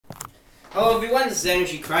Hello everyone, this is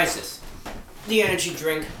Energy Crisis, the energy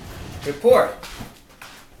drink report.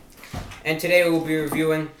 And today we'll be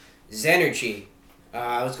reviewing XEnergy.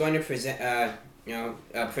 I was going to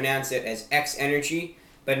pronounce it as XEnergy,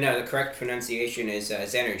 but no, the correct pronunciation is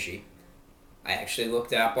XEnergy. I actually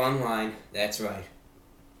looked it up online, that's right.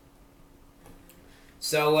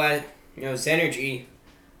 So, XEnergy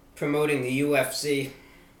promoting the UFC.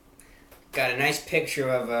 Got a nice picture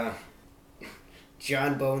of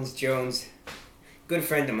John Bones Jones, good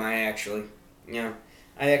friend of mine actually. I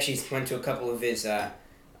actually went to a couple of his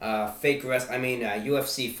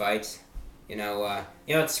UFC fights.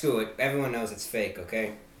 Screw it. Everyone knows it's fake.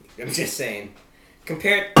 Okay, I'm just saying.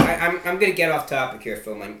 I'm gonna get off topic here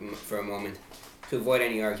for a moment to avoid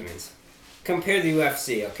any arguments. Compare the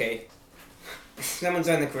UFC, okay? Someone's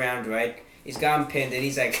on the ground, right? He's got him pinned, and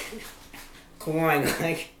he's like clawing,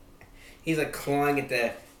 he's like clawing at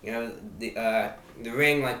the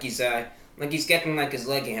ring, like he's getting like his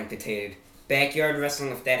leg amputated. Backyard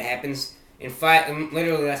wrestling, if that happens, in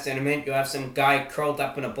literally less than a minute, you'll have some guy curled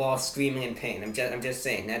up in a ball screaming in pain. I'm just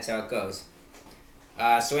saying, that's how it goes.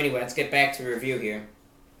 So anyway, let's get back to the review here.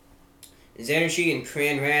 XEnergy and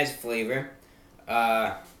Cran Razz flavor,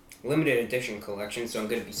 limited edition collection, so I'm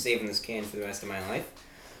going to be saving this can for the rest of my life.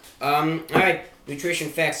 Alright, nutrition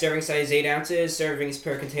facts, serving size 8 ounces, servings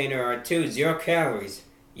per container are 2, 0 calories.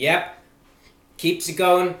 Yep, keeps it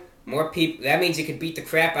going, more people, that means you could beat the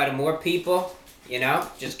crap out of more people,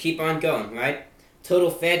 just keep on going, right? Total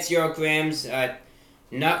fat, 0 grams,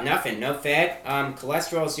 nothing, no fat,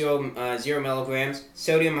 cholesterol, 0 milligrams,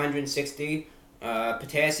 sodium, 160,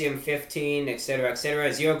 potassium, 15, etc.,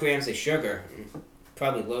 0 grams of sugar,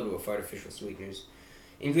 probably loaded with artificial sweeteners.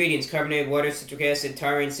 Ingredients: carbonated water, citric acid,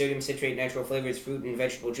 taurine, sodium citrate, natural flavors, fruit and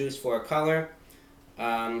vegetable juice for color.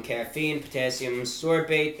 Caffeine, potassium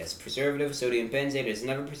sorbate, that's a preservative. Sodium benzoate is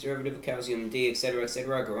another preservative. Calcium D, etc.,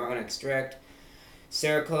 guarana extract,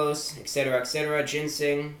 ceraclose, etc.,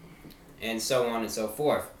 ginseng, and so on and so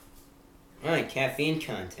forth. Alright, caffeine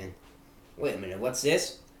content. Wait a minute, what's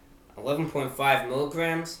this? 11.5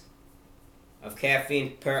 milligrams of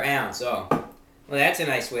caffeine per ounce. Oh, well, that's a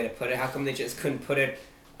nice way to put it. How come they just couldn't put it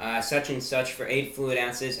such and such for 8 fluid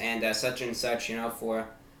ounces and such and such, for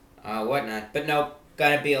whatnot? But nope,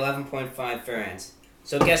 gotta be 11.5 per ounce.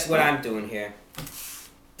 So guess what I'm doing here?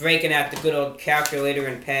 Breaking out the good old calculator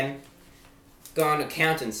and pen. Going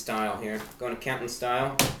accountant style here.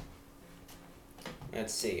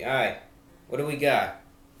 Let's see. Alright, what do we got?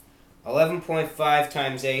 11.5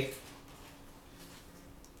 times 8.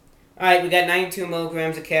 Alright, we got 92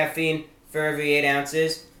 milligrams of caffeine for every 8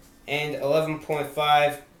 ounces, and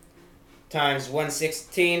 11.5 times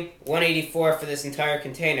 116, 184 for this entire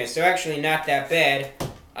container. So actually not that bad.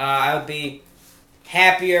 I would be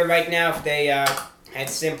happier right now if they had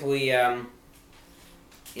simply,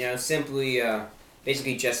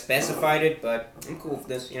 basically just specified it, but I'm cool with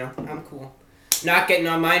this, I'm cool. Not getting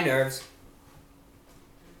on my nerves.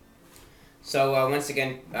 So once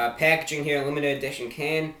again, packaging here, limited edition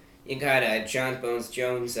can. You got John Bones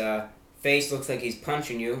Jones' face, looks like he's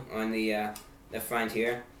punching you on the front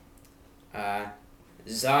here.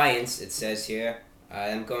 Science, it says here.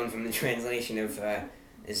 I'm going from the translation of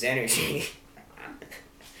XEnergy.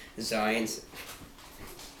 Science.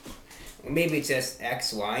 Or maybe it's just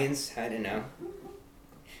X-Science, I don't know.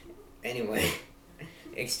 Anyway,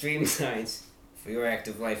 extreme science for your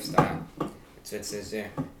active lifestyle. That's what it says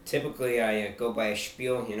there. Typically, I go by a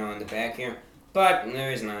spiel, on the back here, but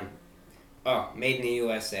there is none. Oh, made in the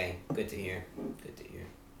USA. Good to hear. Good to hear.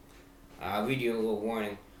 I'll read you a little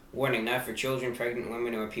warning. Warning, not for children, pregnant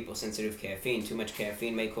women, or people sensitive to caffeine. Too much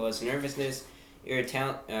caffeine may cause nervousness,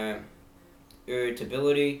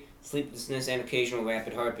 irritability, sleeplessness, and occasional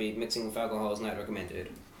rapid heartbeat. Mixing with alcohol is not recommended.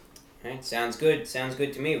 Alright, sounds good. Sounds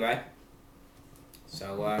good to me, right?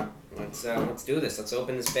 So, let's do this. Let's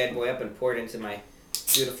open this bad boy up and pour it into my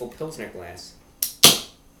beautiful Pilsner glass.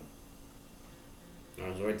 I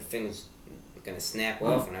was worried the thing was going to snap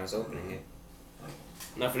off when I was opening it.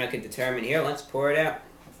 Nothing I could determine here. Let's pour it out.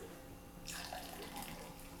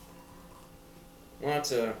 Well,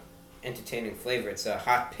 it's a entertaining flavor. It's a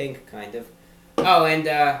hot pink, kind of. Oh, and,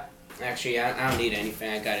 actually, I don't need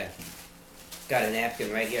anything. I got a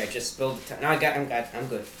napkin right here. I just spilled the no, I'm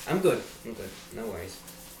good. I'm good. No worries.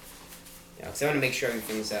 Yeah, because I want to make sure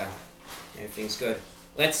everything's good.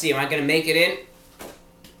 Let's see. Am I going to make it in?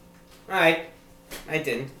 Alright. I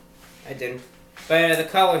didn't. But the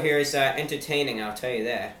color here is entertaining, I'll tell you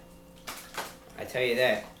that.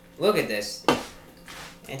 Look at this.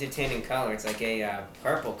 Entertaining color. It's like a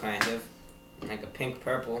purple, kind of. Like a pink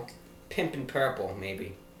purple. Pimpin' purple,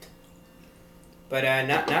 maybe. But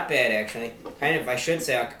not bad actually. Kind of, I should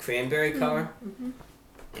say, like a cranberry color. Mm-hmm.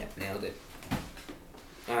 Yep, nailed it.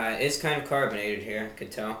 It is kind of carbonated here, I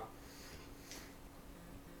could tell.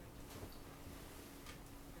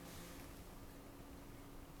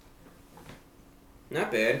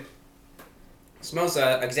 Not bad. Smells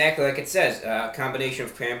exactly like it says. A combination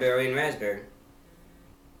of cranberry and raspberry.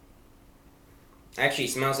 Actually,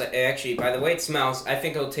 smells like. Actually, by the way it smells, I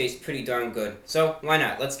think it'll taste pretty darn good. So why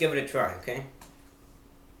not? Let's give it a try, okay?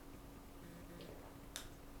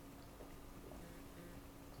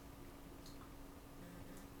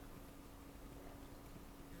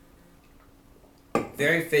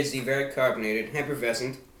 Very fizzy, very carbonated,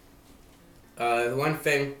 effervescent. One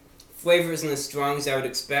thing, flavor isn't as strong as I would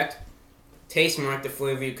expect. Tastes more like the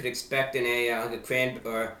flavor you could expect in a like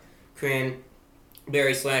a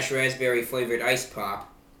cranberry slash raspberry flavored ice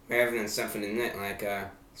pop, rather than something in it like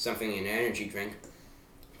something in an energy drink.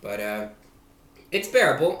 But it's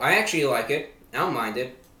bearable. I actually like it. I don't mind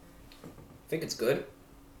it. I think it's good.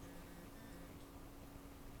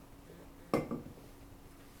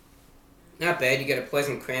 Not bad. You get a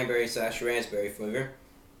pleasant cranberry slash raspberry flavor.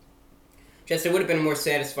 Just I would have been more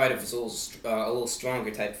satisfied if it was a little stronger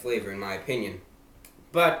type flavor, in my opinion.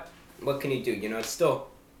 But what can you do? You know, it's still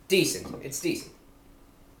decent. It's decent.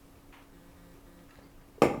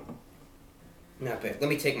 Not bad. Let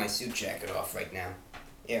me take my suit jacket off right now,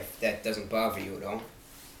 if that doesn't bother you at all.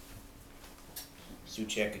 Suit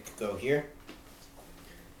jacket could go here.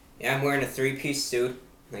 Yeah, I'm wearing a three-piece suit,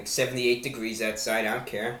 like 78 degrees outside. I don't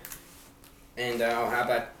care. And how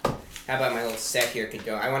about my little set here could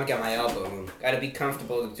go? I want to get my elbow room. Got to be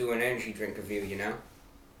comfortable to do an energy drink review, you know.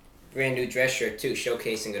 Brand new dress shirt too,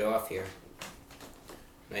 showcasing it off here.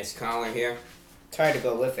 Nice collar here. Tired to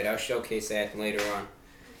go with it. I'll showcase that later on.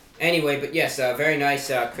 Anyway, but yes, very nice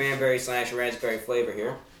cranberry slash raspberry flavor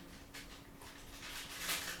here.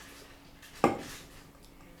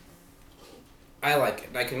 I like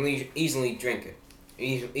it. I can easily drink it.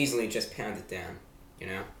 Easily just pound it down, you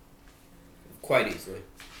know. Quite easily.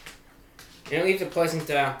 And it leaves a pleasant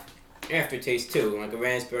aftertaste too, like a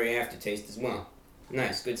raspberry aftertaste as well.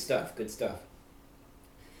 Nice, good stuff, good stuff.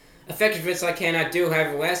 Effectiveness I cannot do,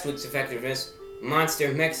 however, last week's effectiveness,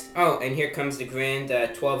 Monster mixed. Oh, and here comes the grand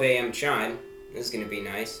 12 a.m. chime. This is gonna be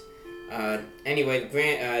nice. Anyway,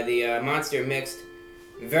 the Monster mixed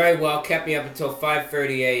very well, kept me up until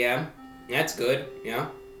 5:30 a.m. That's good, you know.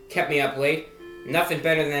 Kept me up late. Nothing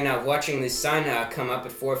better than watching the sun come up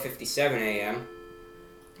at 4:57 a.m.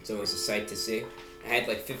 It's always a sight to see. I had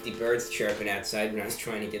like 50 birds chirping outside when I was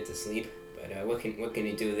trying to get to sleep, but what can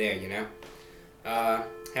you do there, you know?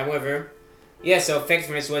 However, yeah, so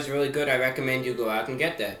effectiveness was really good. I recommend you go out and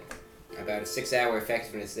get that. About a 6-hour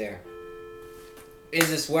effectiveness there. Is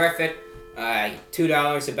this worth it?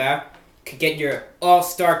 $2 about. Could get your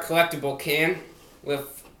all-star collectible can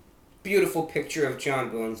with beautiful picture of John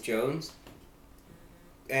Bones Jones.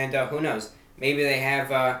 And who knows? Maybe they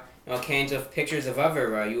have all kinds of pictures of other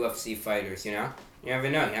UFC fighters, you know? You never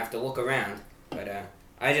know. You have to look around. But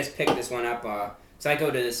I just picked this one up. So I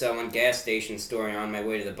go to this one gas station store on my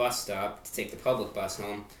way to the bus stop to take the public bus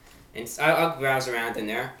home. And I'll browse around in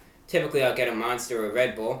there. Typically I'll get a Monster or a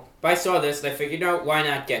Red Bull. But I saw this and I figured, no, why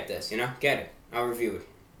not get this, you know? Get it. I'll review it.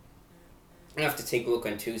 I'll have to take a look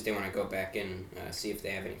on Tuesday when I go back in and see if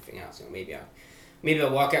they have anything else. You know, maybe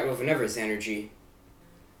I'll walk out with another XEnergy.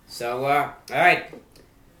 So, alright.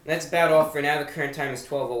 That's about all for now. The current time is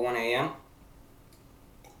 12:01 a.m.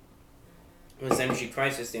 It was Energy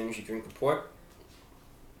Crisis, the Energy Drink Report.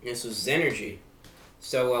 This was XEnergy.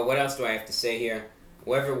 So, what else do I have to say here?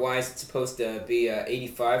 Weather-wise, it's supposed to be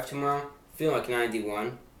 85 tomorrow. I feel like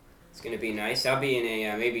 91. It's going to be nice. I'll be in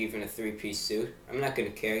a, maybe even a three-piece suit. I'm not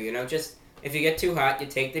going to care, you know. Just, if you get too hot, you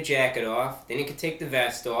take the jacket off. Then you can take the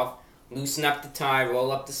vest off. Loosen up the tie,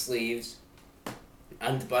 roll up the sleeves.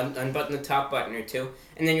 Unbutton the top button or two,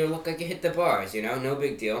 and then you'll look like you hit the bars, you know, no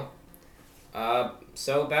big deal.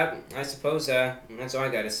 So about, I suppose, that's all I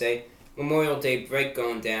gotta say. Memorial Day break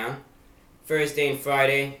going down. Thursday and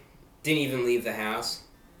Friday, didn't even leave the house.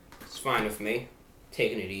 It's fine with me.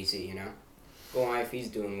 Taking it easy, you know. Goliath, he's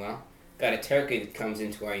doing well. Got a turkey that comes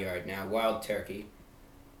into our yard now, wild turkey.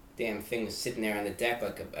 Damn thing is sitting there on the deck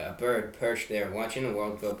like a bird perched there watching the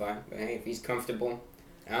world go by. But hey, if he's comfortable,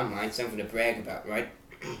 I don't mind, something to brag about, right?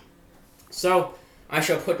 So, I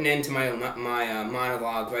shall put an end to my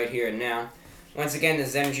monologue right here and now. Once again, this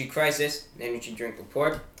is Energy Crisis, Energy Drink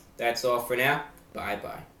Report. That's all for now.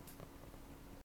 Bye-bye.